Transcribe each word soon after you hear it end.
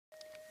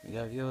There you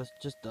go viewers,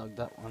 just dug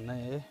that one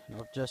there.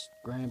 I've just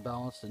ground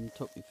balanced and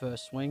took my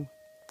first swing.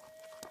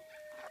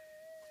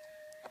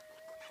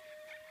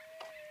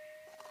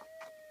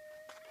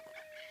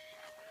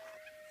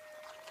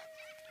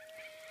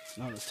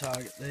 Another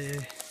target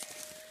there.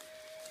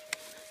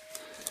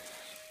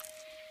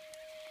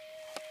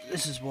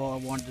 This is why I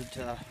wanted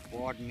to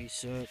widen my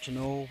search and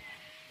all,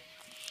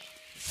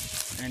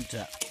 and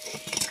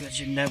because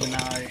you never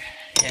know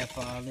how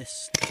far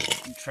this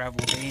can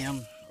travel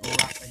down or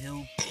up a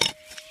hill.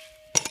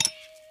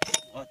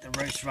 Like the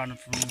route's running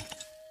from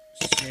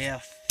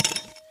south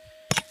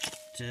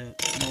to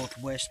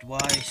northwest way,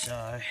 so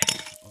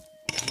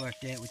I've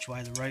worked out which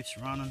way the route's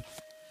running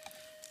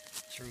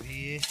through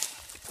here.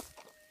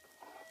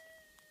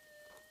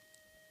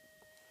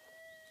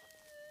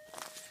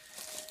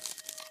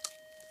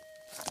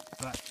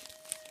 But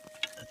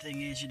the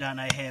thing is, you don't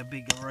know how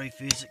big a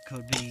reef is. It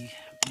could be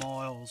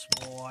miles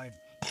wide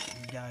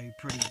and go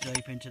pretty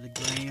deep into the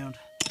ground.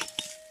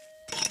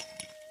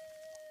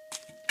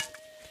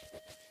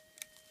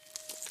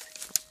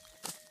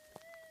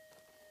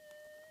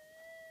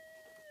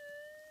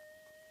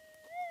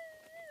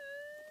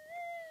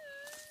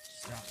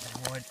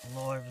 Starting to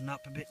liven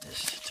up a bit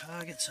this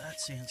target, so that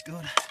sounds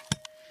good.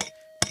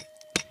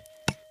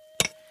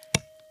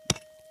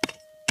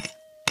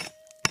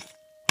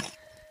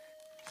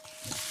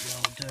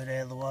 Dirt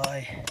out of the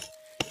way.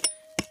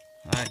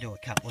 I do a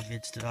couple of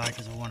vids today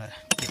because I want to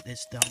get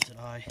this done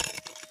today.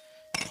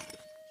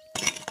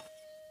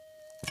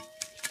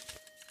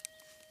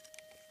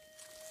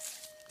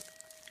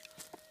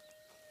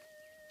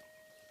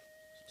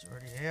 It's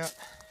already out.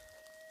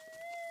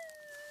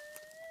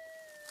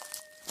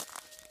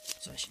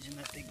 So she's in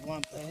that big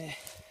lump there.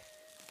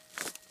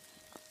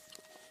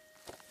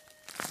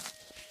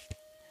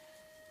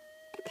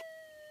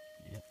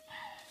 Yep.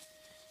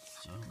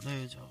 So what I'll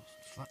do is I'll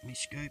flat my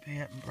scoop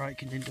out and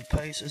break it into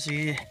pieces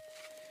here.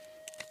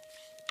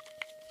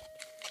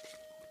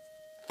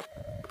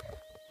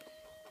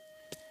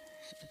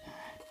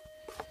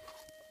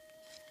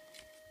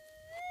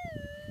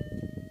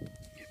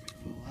 Get rid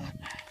of all that.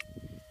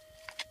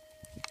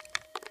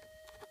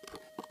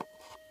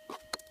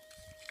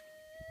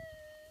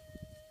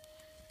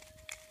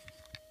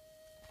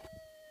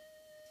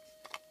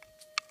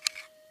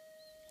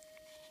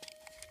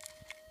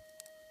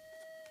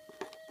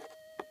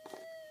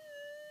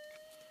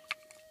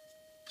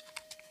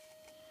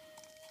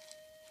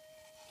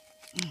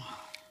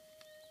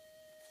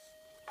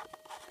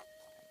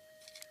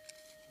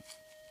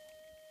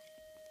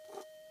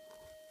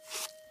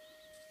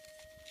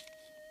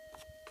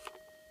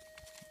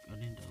 Got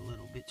into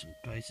little bits and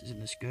pieces in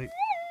the scoop.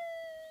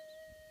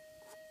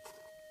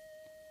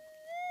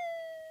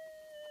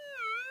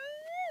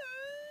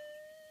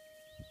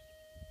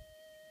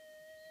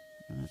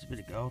 And that's a bit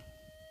of gold,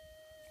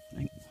 I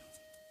think.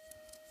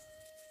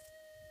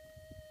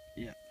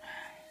 Yep.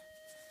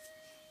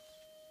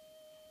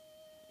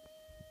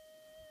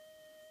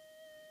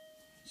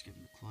 Let's give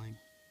him a clean.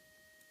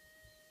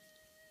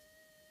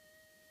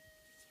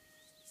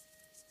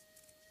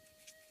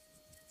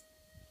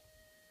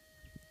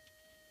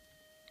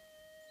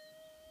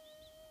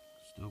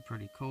 Still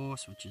pretty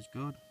coarse, which is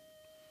good.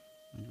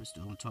 And we're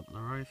still on top of the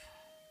reef.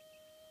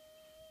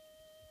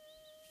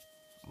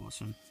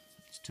 Awesome.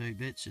 It's 2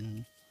 bits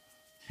and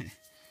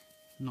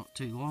not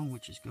too long,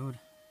 which is good.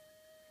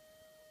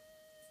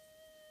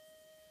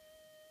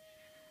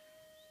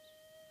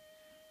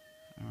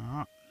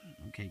 Alright,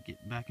 okay,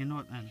 get back into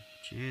it then.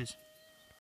 Cheers.